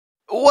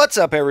What's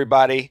up,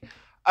 everybody?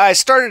 I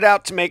started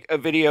out to make a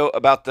video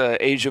about the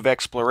age of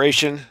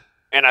exploration,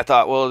 and I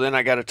thought, well, then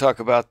I got to talk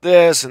about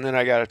this, and then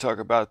I got to talk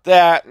about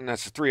that, and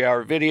that's a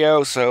 3-hour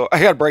video, so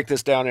I got to break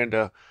this down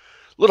into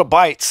little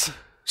bites.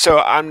 So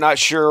I'm not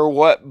sure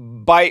what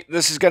bite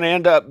this is going to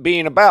end up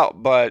being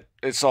about, but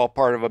it's all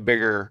part of a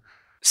bigger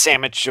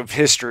sandwich of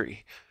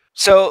history.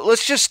 So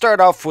let's just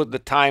start off with the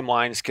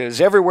timelines, because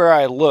everywhere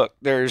I look,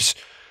 there's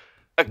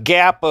a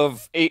gap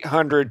of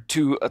 800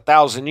 to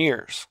 1,000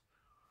 years.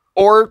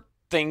 Or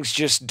things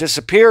just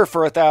disappear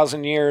for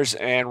 1,000 years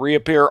and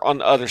reappear on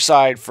the other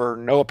side for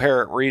no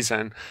apparent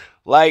reason,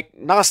 like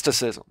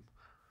Gnosticism.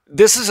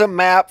 This is a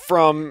map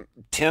from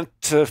 10th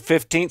to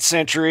 15th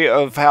century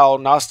of how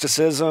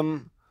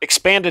Gnosticism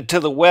expanded to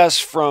the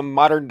west from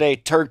modern-day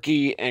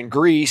Turkey and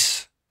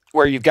Greece,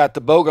 where you've got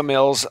the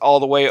Bogomils, all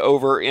the way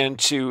over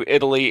into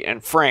Italy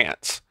and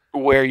France,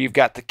 where you've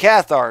got the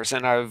Cathars,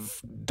 and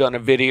I've done a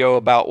video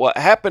about what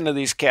happened to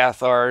these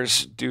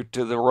Cathars due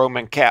to the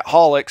Roman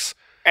Catholics.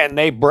 And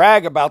they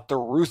brag about the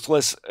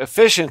ruthless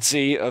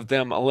efficiency of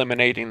them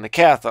eliminating the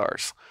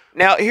Cathars.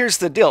 Now, here's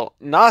the deal.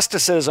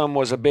 Gnosticism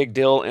was a big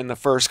deal in the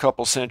first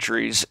couple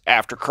centuries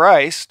after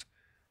Christ,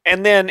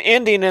 and then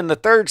ending in the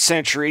 3rd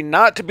century,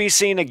 not to be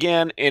seen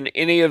again in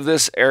any of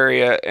this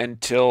area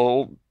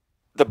until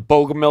the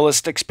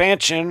Bogomilist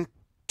expansion,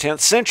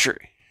 10th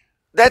century.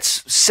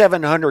 That's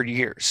 700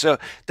 years. So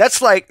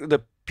that's like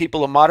the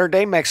people of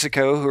modern-day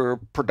Mexico, who are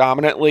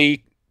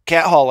predominantly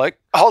Catholic,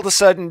 all of a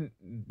sudden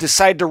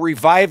decide to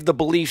revive the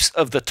beliefs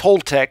of the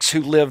Toltecs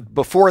who lived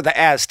before the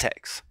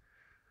Aztecs.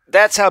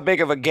 That's how big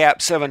of a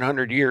gap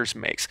 700 years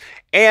makes.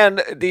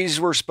 And these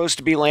were supposed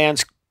to be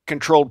lands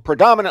controlled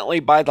predominantly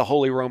by the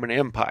Holy Roman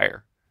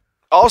Empire.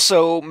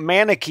 Also,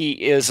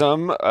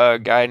 Manichaeism, a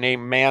guy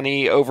named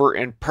Mani over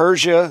in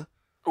Persia,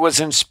 was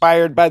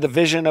inspired by the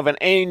vision of an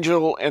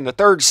angel in the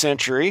 3rd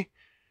century.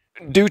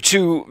 Due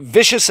to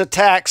vicious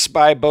attacks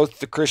by both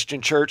the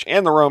Christian church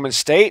and the Roman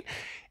state,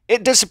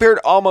 it disappeared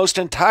almost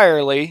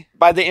entirely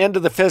by the end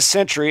of the 5th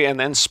century and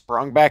then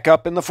sprung back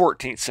up in the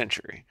 14th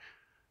century.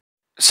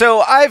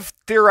 So I've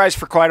theorized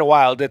for quite a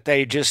while that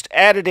they just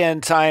added in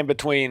time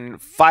between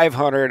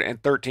 500 and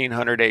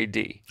 1300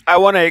 AD. I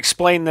want to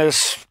explain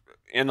this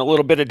in a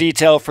little bit of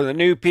detail for the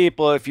new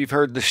people. If you've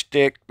heard the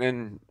shtick,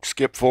 then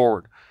skip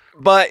forward.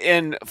 But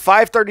in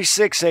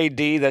 536 AD,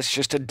 that's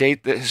just a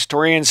date that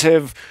historians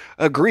have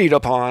agreed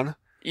upon,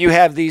 you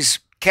have these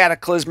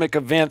cataclysmic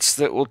events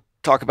that we'll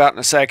talk about in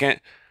a second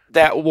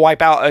that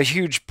wipe out a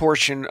huge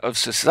portion of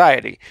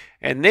society.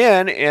 And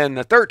then in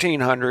the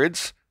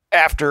 1300s,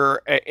 after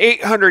an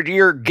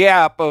 800-year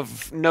gap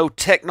of no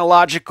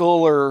technological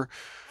or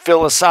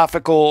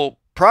philosophical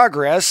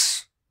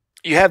progress,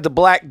 you have the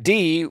Black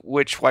D,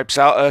 which wipes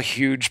out a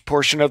huge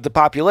portion of the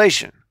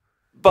population.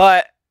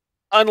 But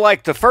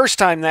unlike the first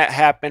time that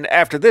happened,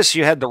 after this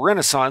you had the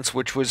Renaissance,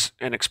 which was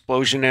an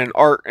explosion in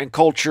art and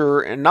culture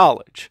and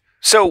knowledge.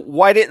 So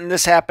why didn't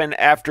this happen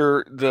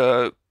after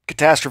the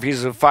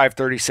catastrophes of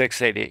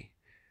 536 AD?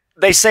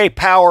 They say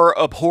power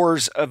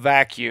abhors a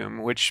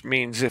vacuum, which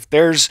means if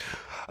there's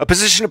a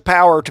position of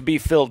power to be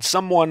filled,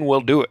 someone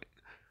will do it.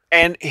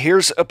 And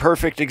here's a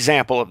perfect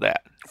example of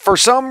that. For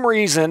some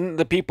reason,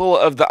 the people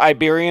of the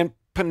Iberian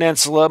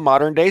Peninsula,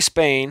 modern-day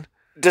Spain,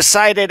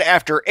 decided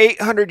after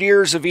 800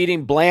 years of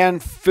eating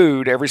bland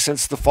food ever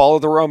since the fall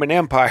of the Roman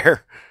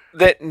Empire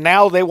that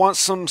now they want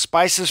some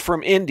spices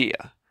from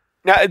India.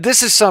 Now,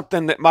 this is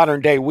something that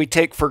modern day we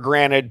take for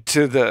granted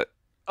to the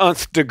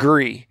nth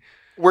degree.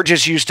 We're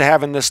just used to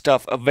having this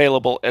stuff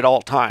available at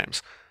all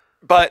times.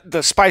 But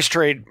the spice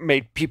trade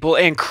made people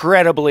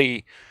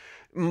incredibly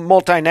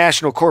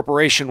multinational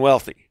corporation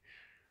wealthy.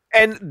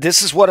 And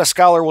this is what a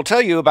scholar will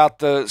tell you about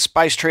the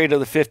spice trade of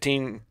the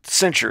 15th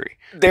century.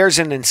 There's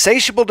an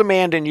insatiable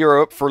demand in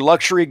Europe for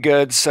luxury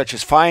goods such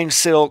as fine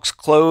silks,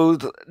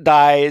 clothes,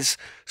 dyes,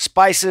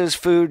 spices,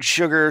 food,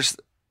 sugars,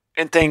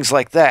 and things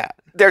like that.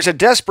 There's a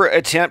desperate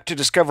attempt to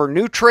discover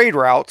new trade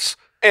routes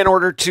in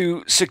order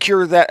to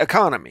secure that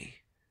economy.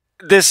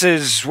 This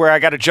is where I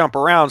got to jump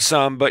around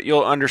some, but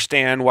you'll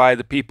understand why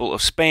the people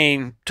of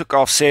Spain took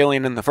off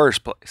sailing in the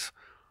first place.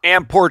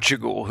 And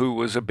Portugal, who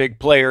was a big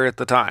player at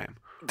the time.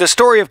 The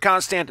story of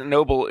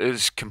Constantinople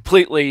is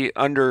completely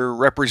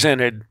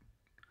underrepresented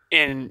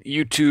in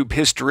YouTube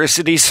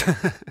historicities.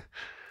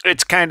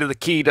 It's kind of the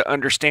key to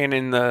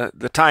understanding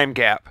the time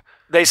gap.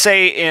 They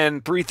say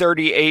in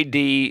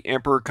 330 AD,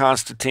 Emperor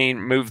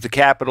Constantine moved the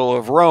capital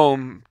of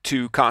Rome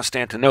to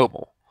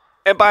Constantinople.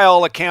 And by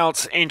all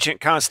accounts,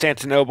 ancient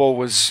Constantinople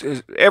was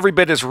every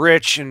bit as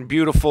rich and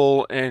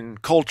beautiful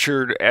and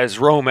cultured as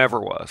Rome ever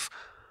was.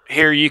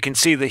 Here you can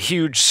see the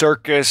huge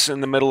circus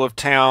in the middle of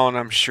town.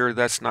 I'm sure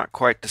that's not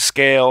quite to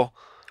scale.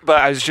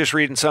 But I was just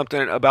reading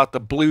something about the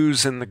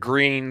blues and the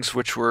greens,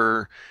 which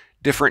were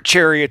different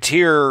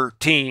charioteer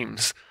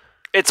teams.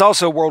 It's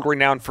also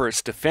world-renowned for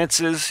its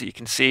defenses. You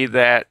can see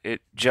that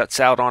it juts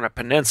out on a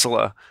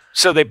peninsula.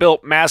 So they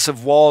built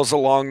massive walls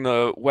along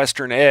the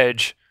western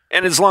edge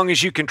And as long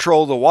as you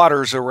control the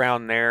waters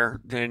around there,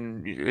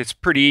 then it's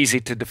pretty easy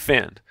to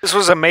defend. This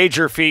was a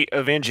major feat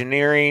of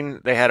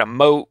engineering. They had a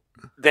moat,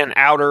 then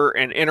outer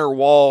and inner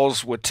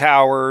walls with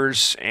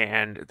towers,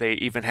 and they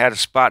even had a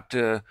spot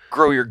to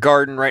grow your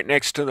garden right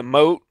next to the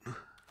moat.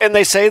 And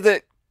they say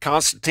that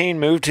Constantine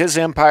moved his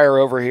empire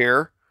over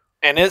here,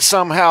 and it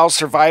somehow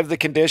survived the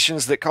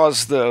conditions that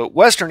caused the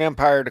Western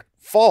Empire to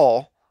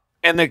fall,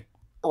 and the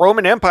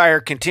Roman Empire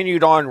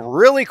continued on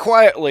really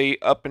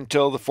quietly up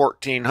until the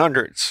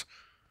 1400s.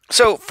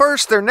 So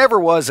first, there never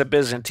was a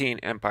Byzantine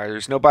Empire.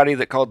 There's nobody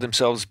that called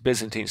themselves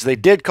Byzantines. They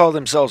did call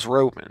themselves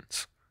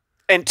Romans.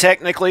 And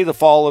technically, the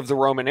fall of the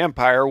Roman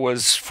Empire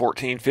was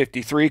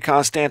 1453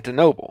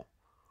 Constantinople.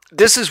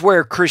 This is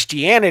where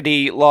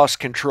Christianity lost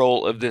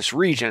control of this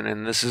region,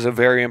 and this is a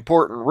very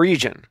important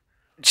region.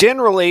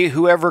 Generally,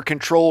 whoever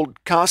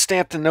controlled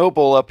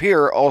Constantinople up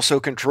here also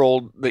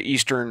controlled the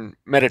Eastern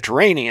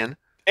Mediterranean,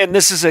 and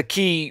this is a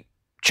key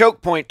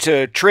choke point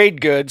to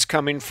trade goods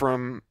coming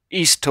from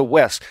east to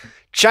west.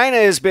 China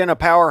has been a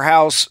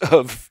powerhouse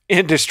of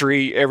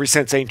industry ever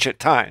since ancient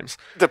times.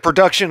 The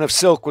production of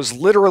silk was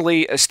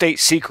literally a state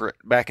secret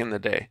back in the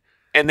day.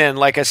 And then,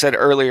 like I said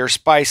earlier,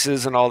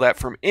 spices and all that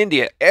from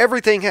India,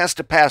 everything has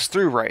to pass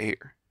through right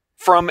here.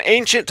 From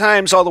ancient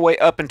times all the way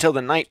up until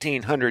the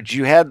 1900s,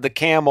 you had the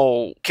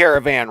camel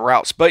caravan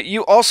routes, but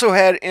you also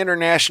had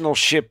international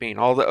shipping,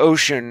 all the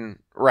ocean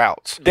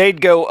routes.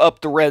 They'd go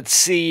up the Red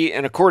Sea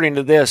and, according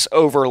to this,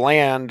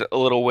 overland a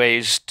little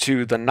ways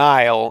to the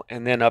Nile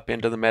and then up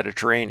into the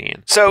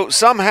Mediterranean. So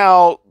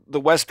somehow the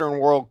Western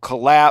world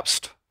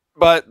collapsed,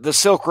 but the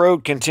Silk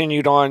Road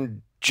continued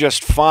on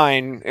just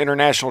fine.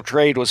 International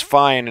trade was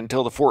fine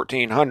until the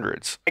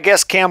 1400s. I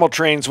guess camel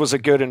trains was a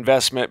good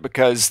investment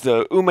because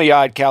the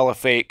Umayyad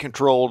Caliphate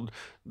controlled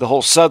the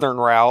whole southern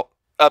route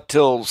up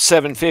till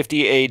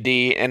 750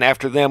 AD, and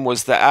after them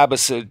was the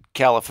Abbasid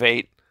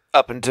Caliphate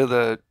up into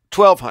the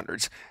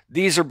 1200s.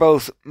 These are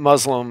both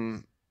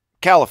Muslim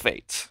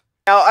caliphates.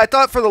 Now, I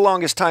thought for the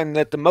longest time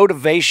that the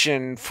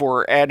motivation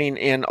for adding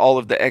in all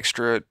of the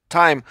extra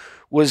time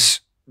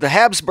was the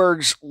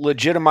Habsburgs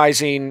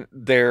legitimizing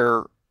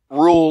their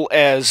rule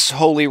as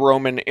Holy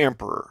Roman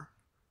Emperor.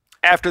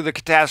 After the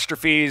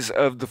catastrophes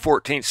of the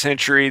 14th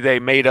century, they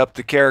made up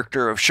the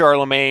character of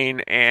Charlemagne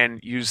and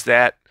used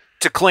that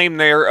to claim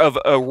they're of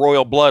a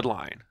royal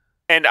bloodline.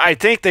 And I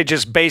think they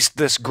just based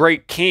this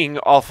great king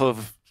off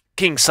of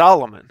King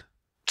Solomon.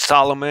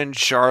 Solomon,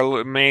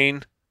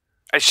 Charlemagne.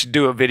 I should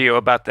do a video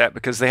about that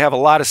because they have a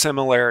lot of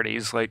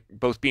similarities, like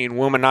both being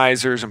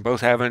womanizers and both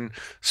having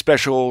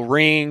special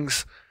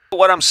rings.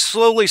 What I'm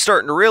slowly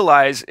starting to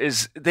realize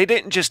is they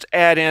didn't just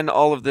add in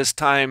all of this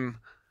time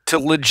to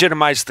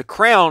legitimize the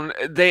crown,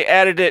 they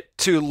added it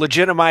to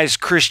legitimize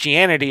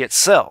Christianity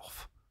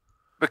itself.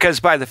 Because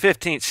by the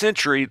 15th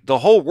century, the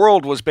whole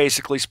world was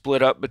basically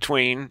split up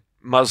between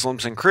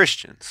Muslims and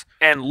Christians.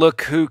 And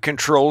look who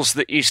controls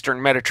the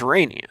Eastern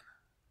Mediterranean.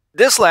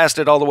 This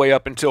lasted all the way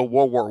up until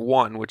World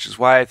War I, which is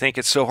why I think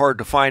it's so hard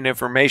to find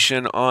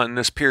information on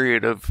this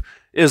period of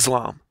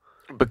Islam,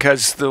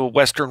 because the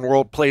Western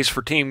world plays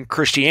for Team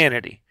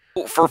Christianity.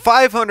 For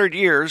 500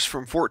 years,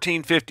 from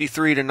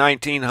 1453 to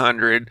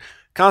 1900,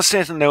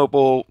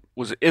 Constantinople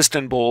was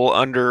Istanbul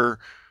under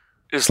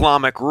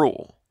Islamic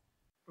rule.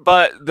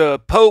 But the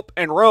Pope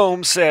in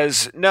Rome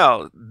says,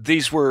 no,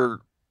 these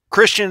were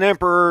Christian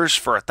emperors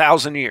for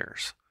 1,000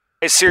 years.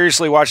 I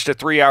seriously watched a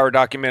 3-hour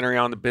documentary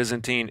on the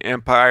Byzantine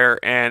Empire,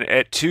 and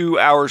at 2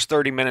 hours,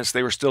 30 minutes,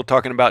 they were still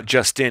talking about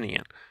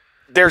Justinian.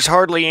 There's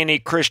hardly any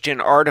Christian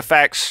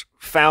artifacts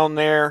found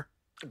there.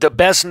 The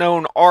best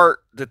known art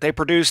that they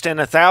produced in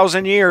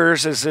 1,000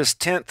 years is this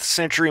 10th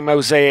century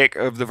mosaic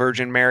of the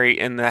Virgin Mary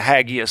in the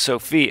Hagia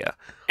Sophia.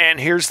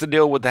 And here's the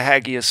deal with the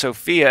Hagia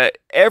Sophia.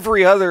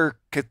 Every other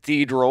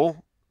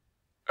cathedral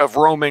of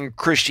Roman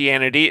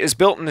Christianity is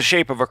built in the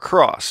shape of a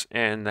cross,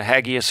 and the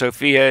Hagia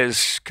Sophia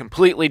is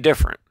completely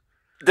different.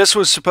 This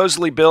was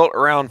supposedly built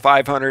around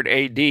 500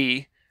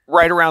 AD,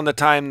 right around the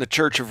time the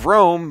Church of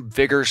Rome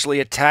vigorously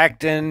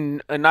attacked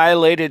and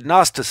annihilated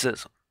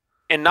Gnosticism.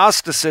 In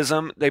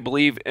Gnosticism, they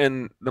believe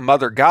in the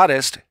mother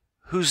goddess,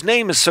 whose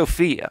name is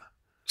Sophia.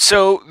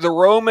 So the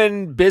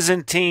Roman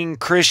Byzantine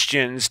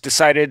Christians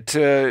decided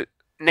to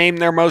name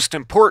their most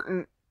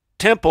important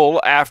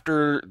temple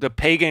after the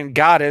pagan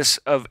goddess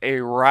of a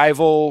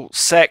rival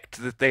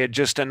sect that they had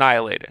just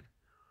annihilated.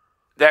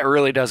 That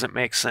really doesn't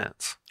make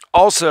sense.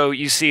 Also,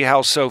 you see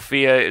how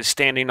Sophia is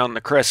standing on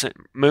the crescent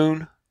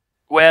moon?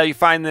 Well, you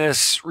find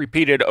this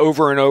repeated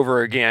over and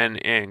over again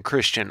in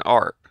Christian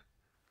art.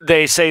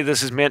 They say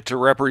this is meant to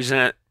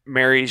represent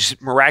Mary's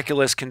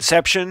miraculous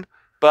conception,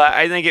 but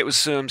I think it was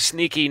some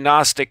sneaky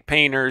Gnostic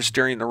painters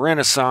during the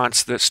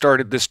Renaissance that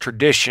started this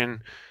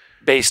tradition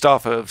based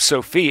off of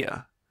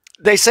Sophia.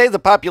 They say the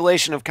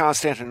population of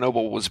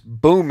Constantinople was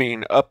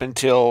booming up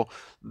until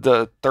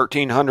the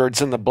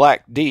 1300s and the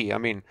Black D. I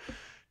mean,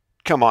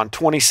 come on,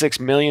 26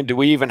 million. Do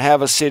we even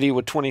have a city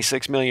with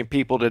 26 million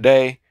people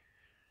today?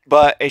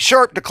 But a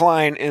sharp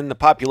decline in the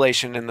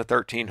population in the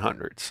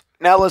 1300s.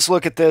 Now let's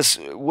look at this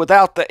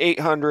without the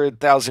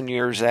 800,000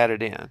 years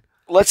added in.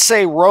 let's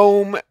say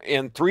Rome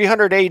in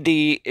 300 AD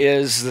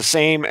is the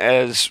same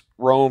as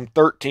Rome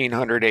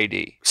 1300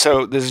 AD.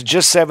 So this is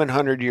just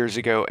 700 years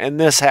ago, and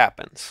this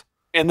happens.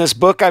 In this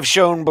book I've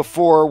shown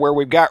before where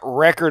we've got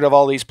record of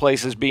all these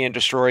places being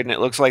destroyed, and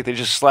it looks like they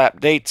just slapped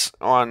dates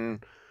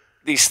on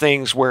these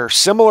things where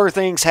similar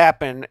things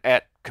happen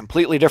at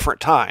completely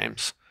different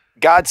times.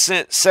 God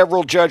sent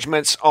several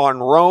judgments on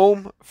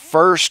Rome.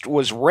 First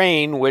was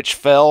rain, which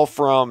fell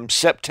from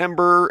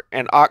September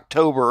and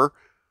October.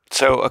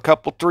 So a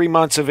couple, 3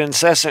 months of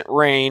incessant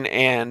rain,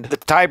 and the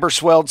Tiber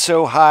swelled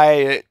so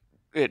high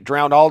it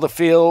drowned all the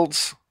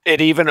fields.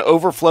 It even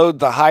overflowed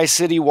the high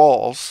city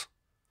walls,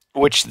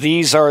 which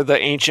these are the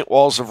ancient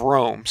walls of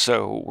Rome.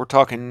 So we're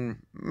talking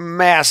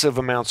massive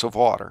amounts of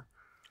water.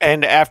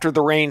 And after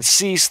the rain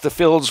ceased, the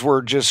fields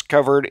were just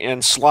covered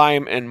in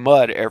slime and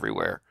mud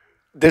everywhere.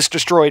 This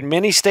destroyed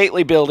many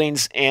stately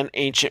buildings and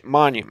ancient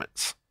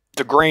monuments.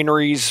 The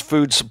granaries,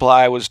 food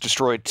supply was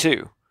destroyed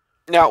too.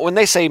 Now, when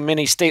they say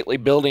many stately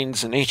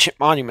buildings and ancient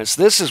monuments,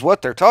 this is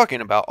what they're talking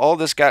about. All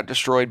this got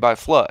destroyed by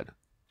flood.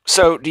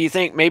 So, do you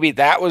think maybe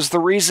that was the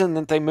reason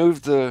that they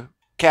moved the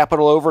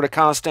capital over to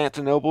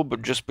Constantinople,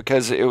 but just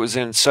because it was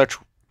in such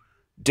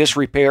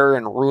disrepair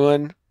and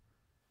ruin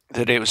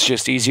that it was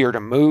just easier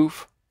to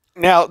move?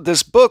 Now,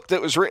 this book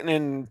that was written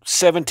in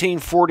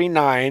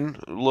 1749,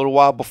 a little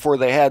while before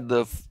they had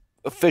the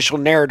official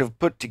narrative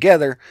put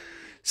together,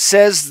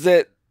 says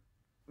that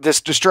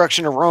this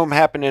destruction of Rome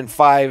happened in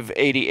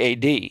 580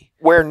 AD,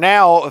 where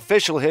now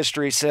official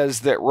history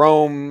says that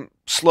Rome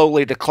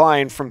slowly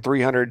declined from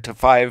 300 to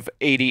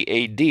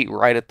 580 AD,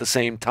 right at the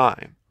same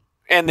time.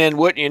 And then,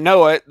 wouldn't you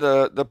know it,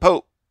 the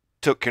Pope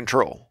took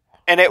control.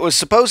 And it was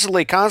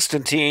supposedly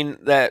Constantine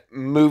that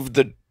moved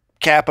the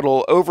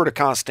capital over to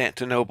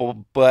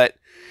Constantinople, but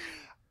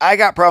I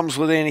got problems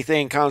with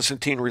anything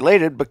Constantine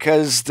related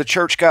because the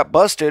church got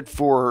busted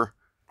for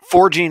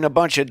forging a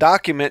bunch of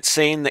documents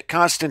saying that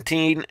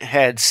Constantine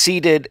had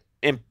ceded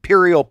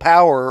imperial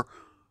power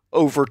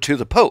over to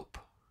the Pope.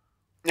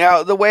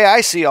 Now, the way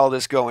I see all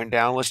this going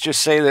down, let's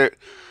just say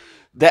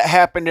that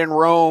happened in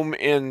Rome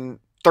in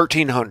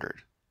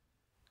 1300.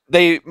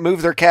 They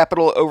moved their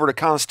capital over to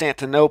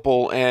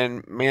Constantinople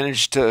and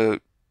managed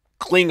to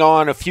cling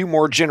on a few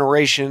more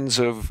generations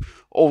of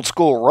old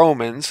school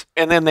Romans,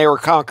 and then they were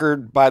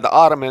conquered by the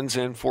Ottomans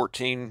in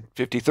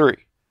 1453.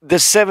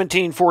 This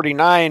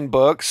 1749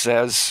 book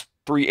says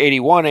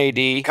 381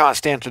 AD,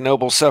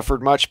 Constantinople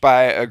suffered much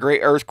by a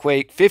great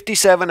earthquake.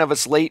 57 of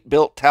its late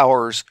built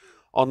towers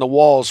on the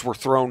walls were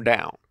thrown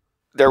down.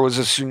 There was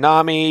a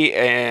tsunami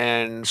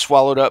and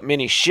swallowed up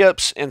many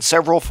ships and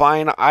several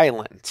fine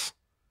islands.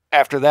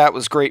 After that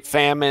was great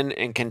famine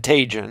and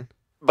contagion.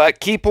 But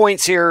key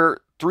points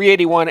here,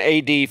 381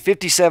 AD,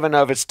 57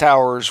 of its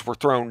towers were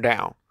thrown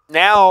down.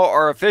 Now,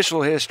 our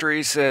official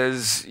history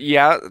says,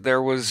 yeah,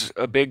 there was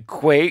a big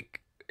quake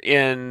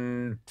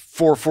in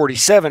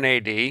 447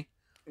 AD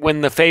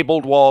when the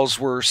fabled walls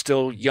were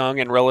still young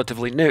and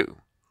relatively new.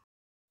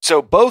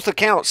 So both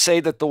accounts say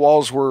that the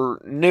walls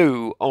were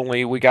new,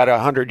 only we got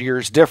 100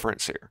 years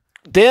difference here.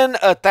 Then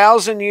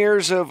 1,000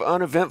 years of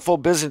uneventful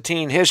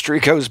Byzantine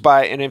history goes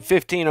by, and in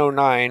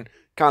 1509,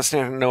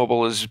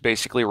 Constantinople is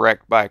basically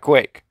wrecked by a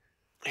quake.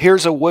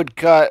 Here's a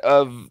woodcut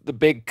of the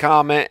big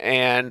comet,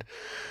 and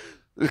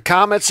the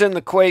comets and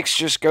the quakes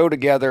just go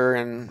together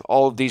in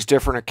all of these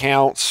different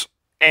accounts.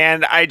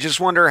 And I just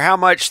wonder how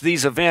much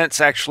these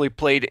events actually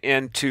played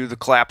into the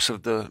collapse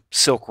of the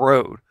Silk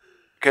Road,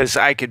 because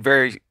I could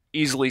very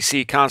easily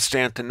see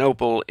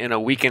Constantinople in a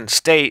weakened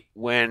state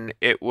when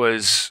it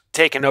was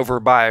taken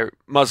over by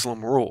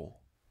Muslim rule.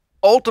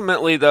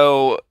 Ultimately,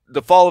 though,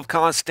 the fall of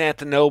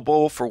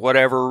Constantinople, for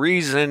whatever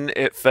reason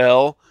it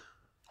fell,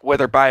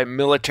 whether by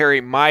military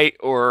might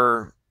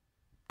or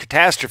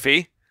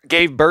catastrophe,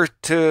 gave birth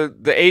to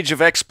the age of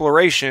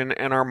exploration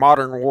in our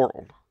modern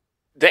world.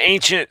 The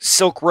ancient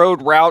Silk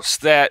Road routes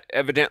that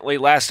evidently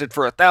lasted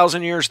for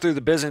 1,000 years through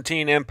the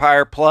Byzantine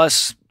Empire,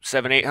 plus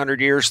 700-800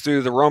 years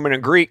through the Roman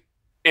and Greek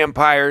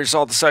empires,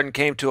 all of a sudden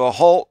came to a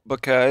halt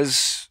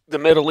because the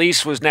Middle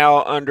East was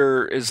now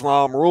under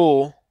Islam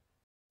rule,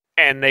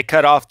 and they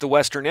cut off the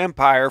Western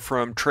Empire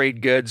from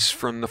trade goods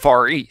from the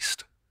Far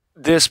East.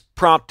 This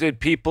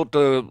prompted people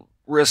to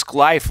risk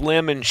life,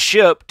 limb, and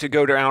ship to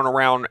go down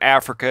around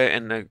Africa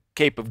and the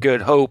Cape of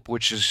Good Hope,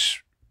 which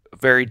is a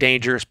very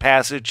dangerous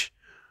passage.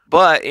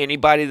 But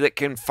anybody that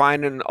can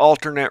find an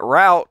alternate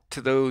route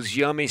to those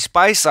yummy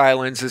spice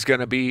islands is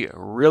going to be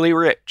really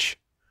rich.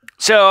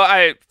 So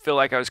I feel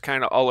like I was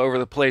kind of all over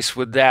the place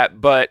with that,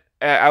 but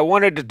I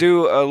wanted to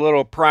do a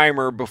little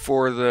primer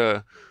before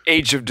the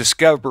Age of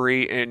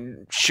Discovery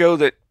and show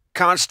that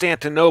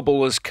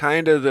Constantinople is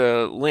kind of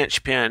the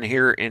linchpin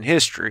here in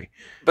history,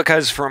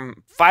 because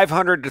from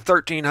 500 to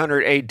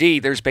 1300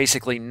 AD, there's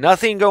basically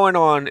nothing going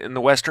on in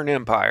the Western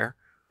Empire.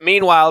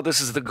 Meanwhile, this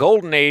is the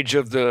golden age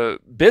of the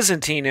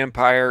Byzantine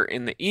Empire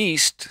in the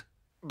East,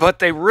 but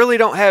they really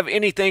don't have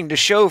anything to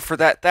show for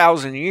that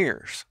 1,000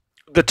 years.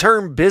 The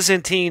term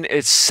Byzantine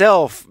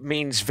itself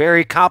means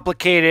very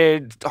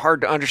complicated,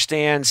 hard to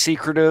understand,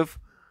 secretive.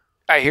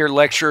 I hear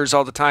lecturers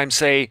all the time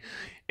say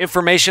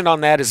information on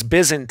that is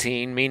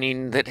Byzantine,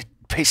 meaning that it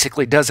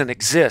basically doesn't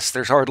exist.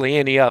 There's hardly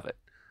any of it.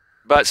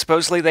 But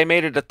supposedly they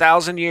made it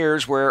 1,000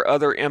 years, where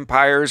other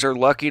empires are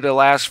lucky to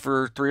last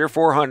for 300 or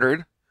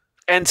 400.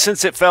 And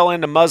since it fell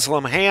into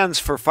Muslim hands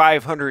for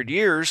 500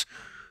 years,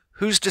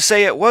 who's to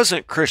say it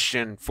wasn't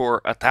Christian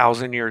for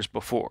 1,000 years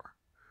before?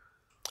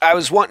 I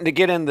was wanting to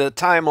get in the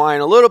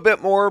timeline a little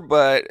bit more,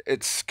 but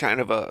it's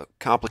kind of a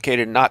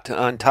complicated knot to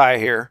untie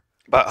here.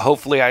 But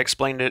hopefully I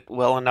explained it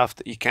well enough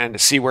that you kind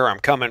of see where I'm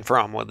coming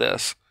from with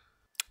this.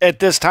 At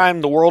this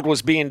time, the world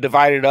was being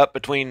divided up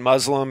between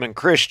Muslim and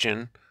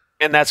Christian,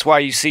 and that's why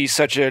you see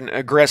such an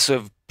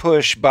aggressive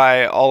push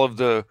by all of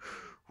the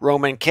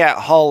Roman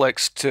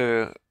Catholics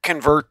to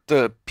convert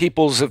the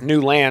peoples of new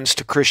lands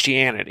to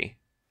Christianity.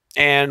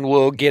 And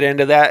we'll get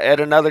into that at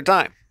another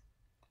time.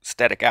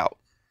 Static out.